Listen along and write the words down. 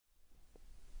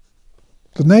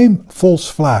The name false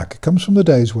flag comes from the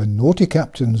days when naughty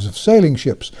captains of sailing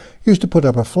ships used to put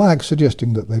up a flag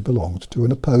suggesting that they belonged to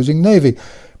an opposing navy.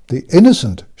 The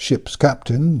innocent ship's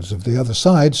captains of the other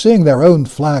side, seeing their own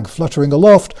flag fluttering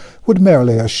aloft, would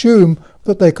merely assume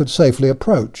that they could safely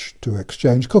approach to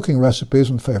exchange cooking recipes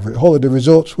and favourite holiday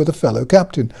resorts with a fellow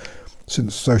captain.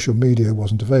 Since social media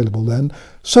wasn't available then,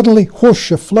 suddenly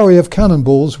whoosh, a flurry of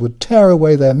cannonballs would tear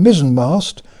away their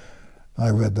mizzenmast. I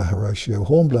read the Horatio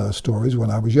Hornblower stories when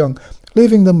I was young,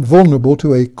 leaving them vulnerable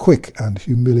to a quick and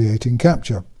humiliating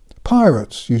capture.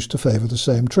 Pirates used to favour the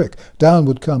same trick. Down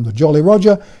would come the Jolly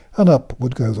Roger, and up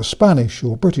would go the Spanish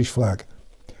or British flag.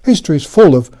 History is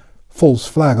full of false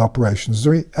flag operations.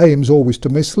 The aim's always to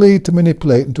mislead, to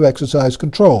manipulate, and to exercise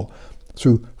control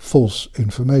through false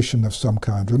information of some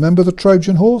kind. Remember the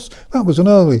Trojan horse? That was an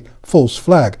early false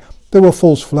flag. There were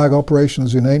false flag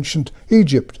operations in ancient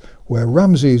Egypt, where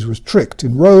Ramses was tricked.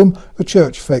 In Rome, the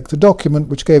church faked the document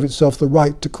which gave itself the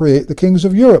right to create the kings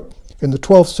of Europe. In the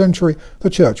 12th century, the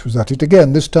church was at it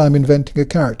again, this time inventing a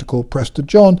character called Prester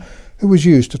John, who was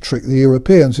used to trick the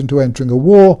Europeans into entering a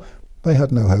war they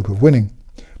had no hope of winning.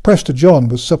 Prester John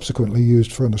was subsequently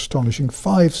used for an astonishing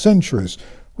 5 centuries,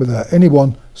 without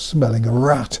anyone smelling a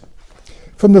rat.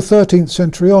 From the 13th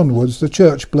century onwards, the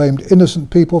church blamed innocent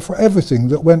people for everything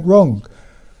that went wrong.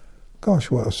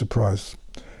 Gosh, what a surprise.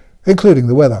 Including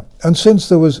the weather. And since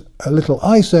there was a little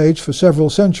ice age for several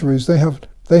centuries, they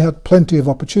had plenty of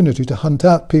opportunity to hunt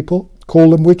out people,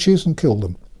 call them witches, and kill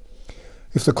them.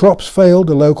 If the crops failed,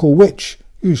 a local witch,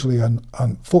 usually an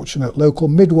unfortunate local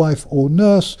midwife or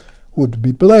nurse, would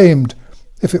be blamed.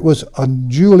 If it was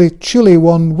unduly chilly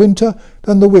one winter,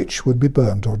 then the witch would be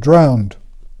burnt or drowned.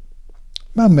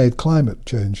 Man-made climate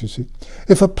change, you see.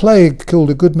 If a plague killed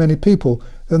a good many people,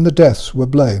 then the deaths were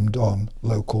blamed on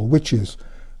local witches.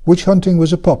 Witch hunting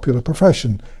was a popular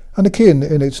profession, and akin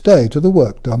in its day to the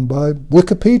work done by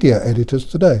Wikipedia editors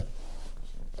today.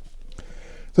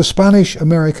 The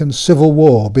Spanish-American Civil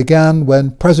War began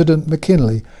when President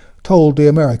McKinley told the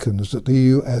Americans that the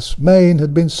U.S. Maine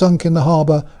had been sunk in the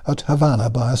harbour at Havana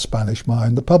by a Spanish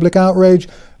mine. The public outrage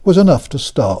was enough to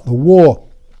start the war.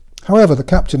 However, the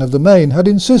captain of the Maine had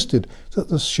insisted that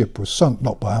the ship was sunk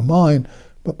not by a mine,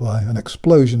 but by an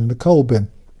explosion in a coal bin.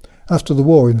 After the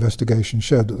war, investigation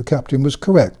showed that the captain was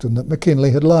correct and that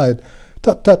McKinley had lied.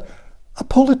 Tut tut, a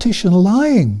politician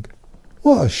lying!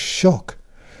 What a shock!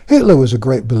 Hitler was a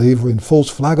great believer in false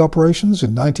flag operations.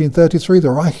 In 1933, the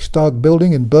Reichstag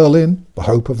building in Berlin, the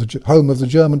home of the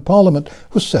German parliament,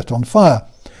 was set on fire.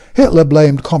 Hitler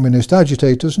blamed communist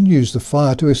agitators and used the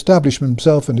fire to establish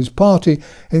himself and his party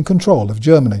in control of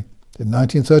Germany. In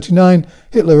 1939,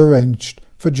 Hitler arranged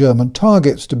for German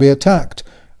targets to be attacked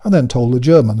and then told the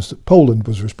Germans that Poland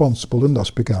was responsible, and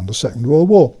thus began the Second World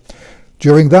War.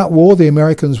 During that war, the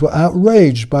Americans were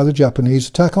outraged by the Japanese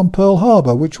attack on Pearl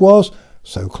Harbor, which was,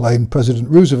 so claimed President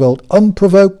Roosevelt,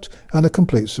 unprovoked and a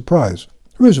complete surprise.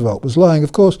 Roosevelt was lying,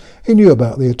 of course. He knew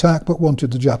about the attack but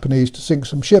wanted the Japanese to sink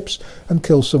some ships and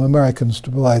kill some Americans to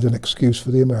provide an excuse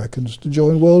for the Americans to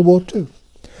join World War II.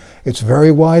 It's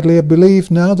very widely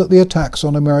believed now that the attacks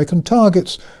on American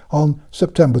targets on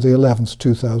September the 11th,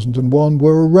 2001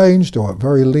 were arranged, or at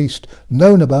very least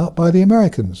known about, by the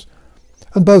Americans.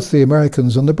 And both the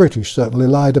Americans and the British certainly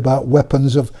lied about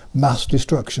weapons of mass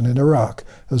destruction in Iraq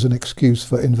as an excuse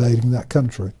for invading that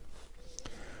country.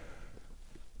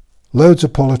 Loads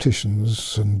of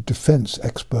politicians and defence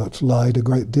experts lied a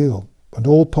great deal, and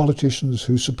all politicians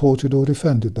who supported or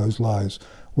defended those lies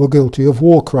were guilty of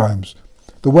war crimes.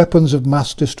 The weapons of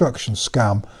mass destruction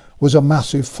scam was a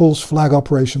massive false flag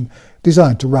operation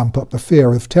designed to ramp up the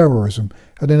fear of terrorism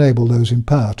and enable those in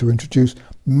power to introduce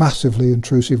massively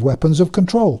intrusive weapons of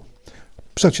control,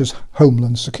 such as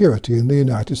Homeland Security in the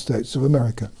United States of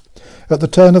America. At the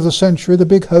turn of the century, the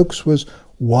big hoax was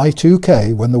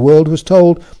Y2K, when the world was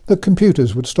told that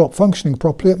computers would stop functioning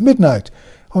properly at midnight.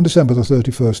 On December the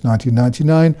 31st,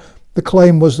 1999, the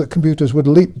claim was that computers would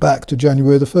leap back to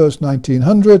January the 1st,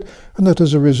 1900, and that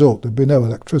as a result there'd be no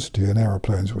electricity and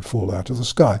aeroplanes would fall out of the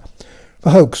sky. The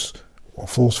hoax, or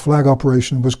false flag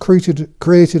operation, was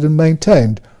created and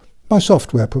maintained by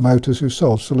software promoters who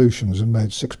sold solutions and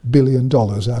made $6 billion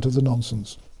out of the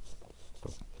nonsense.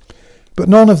 But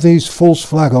none of these false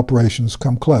flag operations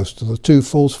come close to the 2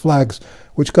 false flags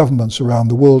which governments around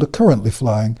the world are currently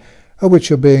flying,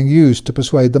 which are being used to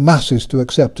persuade the masses to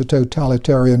accept a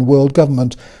totalitarian world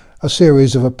government, a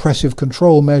series of oppressive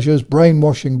control measures,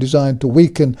 brainwashing designed to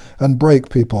weaken and break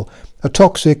people, a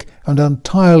toxic and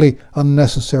entirely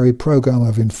unnecessary program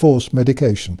of enforced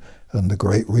medication, and the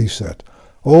Great Reset,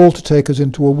 all to take us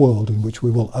into a world in which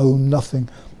we will own nothing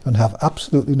and have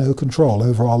absolutely no control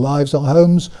over our lives, our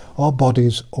homes, our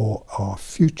bodies, or our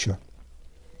future.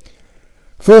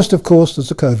 First, of course, there's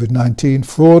the COVID-19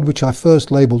 fraud, which I first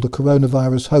labelled a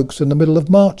coronavirus hoax in the middle of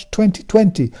March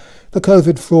 2020. The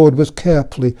COVID fraud was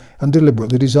carefully and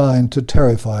deliberately designed to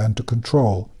terrify and to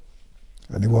control.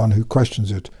 Anyone who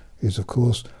questions it is, of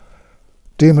course,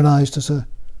 demonised as a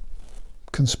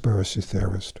conspiracy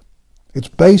theorist. The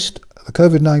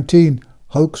COVID-19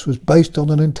 hoax was based on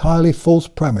an entirely false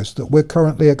premise that we're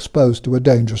currently exposed to a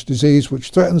dangerous disease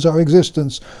which threatens our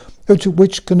existence,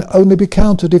 which can only be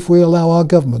countered if we allow our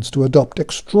governments to adopt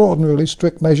extraordinarily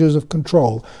strict measures of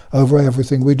control over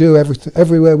everything we do,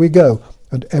 everywhere we go,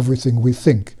 and everything we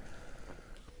think.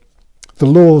 The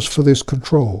laws for this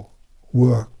control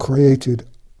were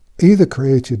either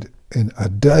created in a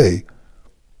day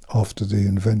after the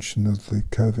invention of the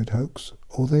COVID hoax,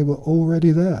 or they were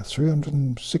already there,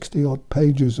 360 odd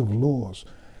pages of laws.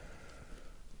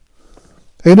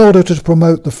 In order to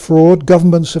promote the fraud,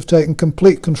 governments have taken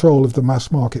complete control of the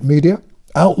mass market media,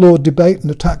 outlawed debate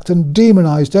and attacked and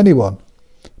demonised anyone,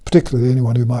 particularly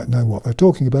anyone who might know what they're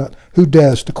talking about, who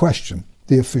dares to question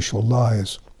the official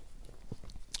lies.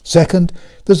 Second,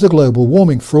 there's the global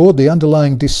warming fraud, the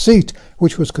underlying deceit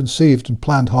which was conceived and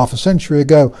planned half a century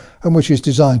ago and which is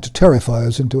designed to terrify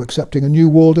us into accepting a new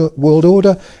world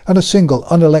order and a single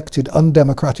unelected,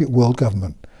 undemocratic world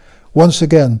government. Once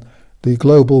again, the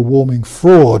global warming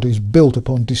fraud is built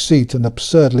upon deceit and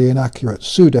absurdly inaccurate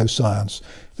pseudoscience.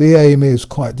 The aim is,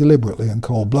 quite deliberately and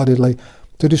cold-bloodedly,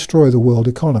 to destroy the world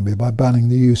economy by banning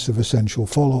the use of essential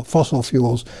fossil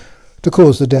fuels, to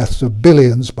cause the deaths of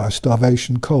billions by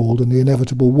starvation, cold, and the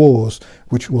inevitable wars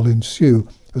which will ensue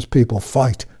as people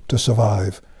fight to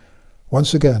survive.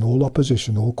 Once again, all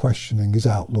opposition, all questioning is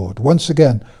outlawed. Once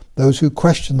again, those who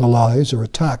question the lies are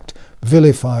attacked,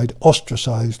 vilified,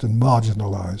 ostracised, and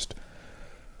marginalised.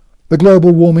 The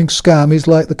global warming scam is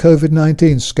like the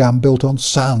COVID-19 scam built on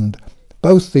sand.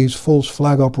 Both these false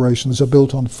flag operations are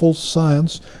built on false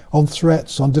science, on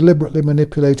threats, on deliberately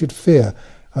manipulated fear,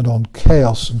 and on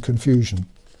chaos and confusion.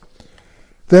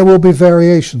 There will be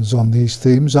variations on these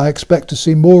themes. I expect to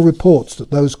see more reports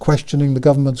that those questioning the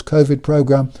government's COVID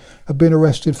programme have been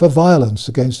arrested for violence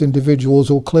against individuals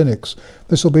or clinics.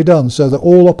 This will be done so that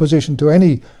all opposition to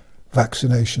any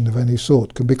vaccination of any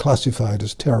sort can be classified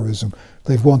as terrorism.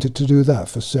 They've wanted to do that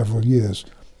for several years.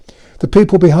 The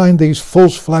people behind these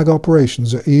false flag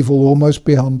operations are evil almost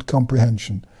beyond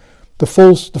comprehension. The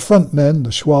front men, the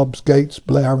Schwabs, Gates,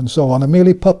 Blair and so on, are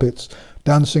merely puppets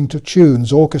dancing to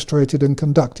tunes orchestrated and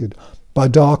conducted by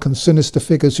dark and sinister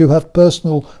figures who have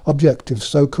personal objectives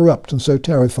so corrupt and so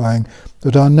terrifying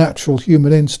that our natural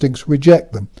human instincts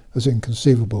reject them as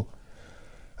inconceivable.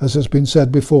 As has been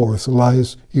said before, if the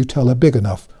lies you tell are big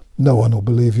enough, no one will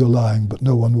believe you're lying, but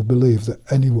no one will believe that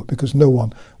anyone, because no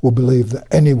one will believe that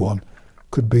anyone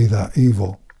could be that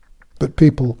evil. But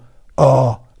people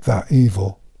are that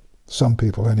evil. Some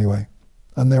people anyway,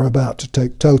 and they're about to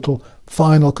take total,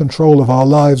 final control of our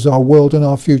lives, our world and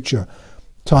our future.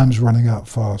 Time's running out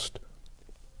fast.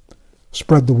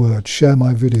 Spread the word, share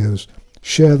my videos,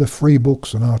 share the free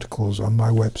books and articles on my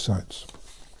websites.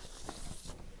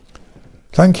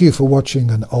 Thank you for watching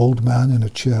An Old Man in a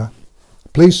Chair.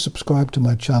 Please subscribe to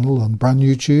my channel on brand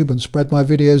YouTube and spread my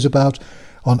videos about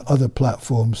on other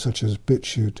platforms such as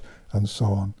BitChute and so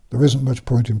on. There isn't much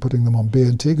point in putting them on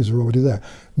BNT because they're already there.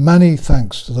 Many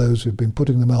thanks to those who've been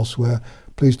putting them elsewhere.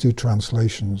 Please do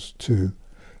translations too.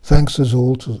 Thanks as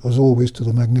always to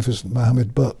the magnificent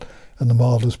Mohammed Butt and the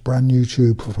marvellous Brand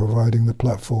YouTube for providing the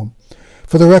platform.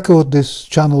 For the record, this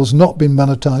channel's not been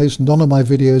monetized. None of my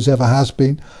videos ever has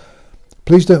been.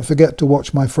 Please don't forget to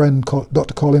watch my friend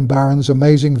Dr. Colin Barron's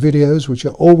amazing videos, which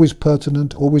are always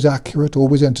pertinent, always accurate,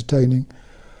 always entertaining.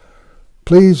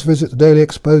 Please visit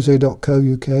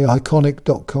thedailyexpose.co.uk,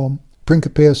 iconic.com,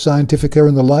 Principia Scientifica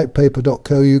and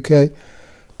thelightpaper.co.uk.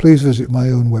 Please visit my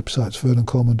own websites,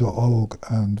 vernoncoleman.org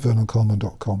and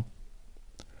vernoncoleman.com.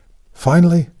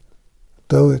 Finally,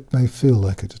 though it may feel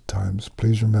like it at times,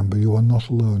 please remember you are not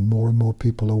alone. More and more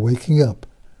people are waking up,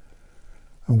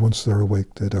 and once they're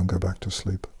awake, they don't go back to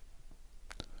sleep.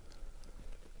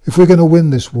 If we're going to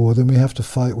win this war, then we have to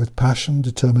fight with passion,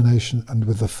 determination, and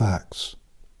with the facts.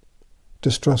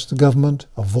 Distrust the government,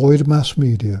 avoid mass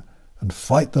media, and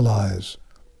fight the lies.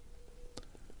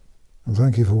 And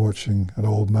thank you for watching An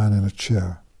Old Man in a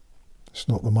Chair. It's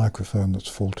not the microphone that's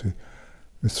faulty,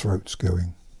 my throat's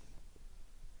going.